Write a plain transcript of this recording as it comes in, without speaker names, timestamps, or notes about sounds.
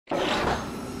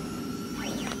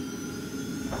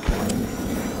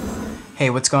Hey,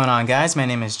 what's going on, guys? My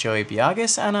name is Joey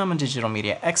Biagas and I'm a digital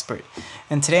media expert.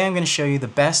 And today I'm going to show you the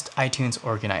best iTunes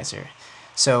organizer.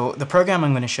 So the program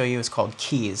I'm going to show you is called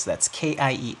Kies. That's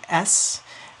Kies.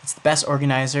 It's the best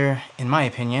organizer in my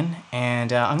opinion,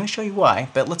 and I'm going to show you why.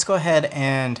 But let's go ahead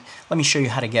and let me show you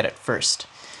how to get it first.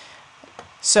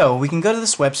 So we can go to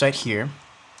this website here,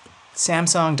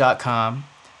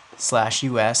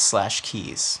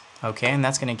 samsung.com/us/keys. Okay, and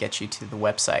that's going to get you to the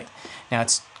website. Now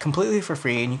it's completely for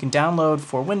free and you can download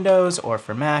for Windows or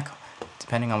for Mac,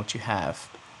 depending on what you have.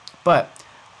 But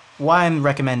why I'm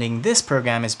recommending this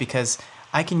program is because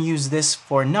I can use this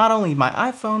for not only my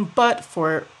iPhone, but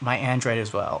for my Android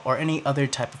as well, or any other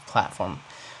type of platform.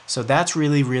 So that's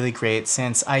really, really great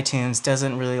since iTunes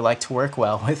doesn't really like to work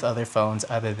well with other phones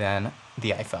other than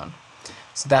the iPhone.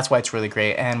 So that's why it's really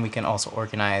great, and we can also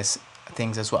organize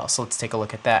things as well. So let's take a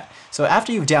look at that. So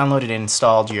after you've downloaded and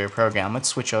installed your program, let's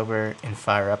switch over and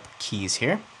fire up Kies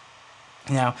here.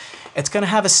 Now it's going to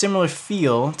have a similar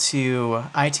feel to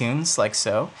iTunes, like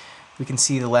so. We can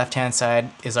see the left hand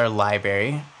side is our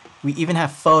library. We even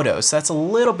have photos, so that's a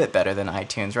little bit better than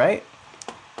iTunes, right?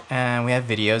 And we have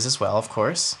videos as well, of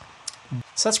course.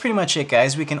 So that's pretty much it,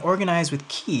 guys. We can organize with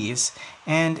Kies,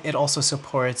 and it also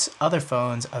supports other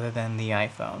phones other than the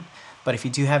iPhone. But if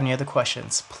you do have any other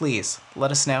questions, please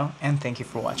let us know, and thank you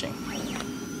for watching.